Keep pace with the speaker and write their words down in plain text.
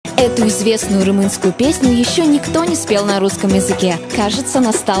Эту известную румынскую песню еще никто не спел на русском языке. Кажется,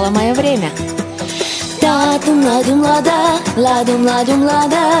 настало мое время. Tatum la dum la da, la dum la dum la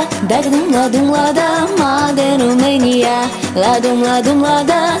da, dagdum la dum la da, made Romania. La dum la dum la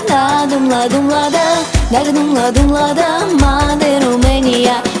da, la dum la dum la da, dagdum la dum la da, made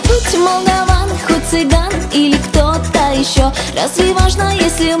Romania. Хоть молдаван, хоть цыган или кто-то еще, разве важно,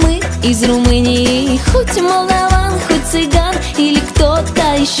 если мы из Румынии? Хоть молдаван, хоть цыган или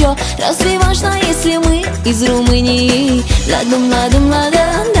кто-то еще, разве важно, если мы из Румынии? La dum la dum la da,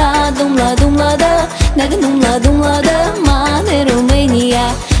 la dum la dum la da, dagdum la dum la da, made Romania.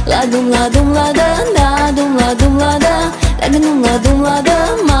 La dum la dum la da, la dum la dum la da, dagdum la dum la da,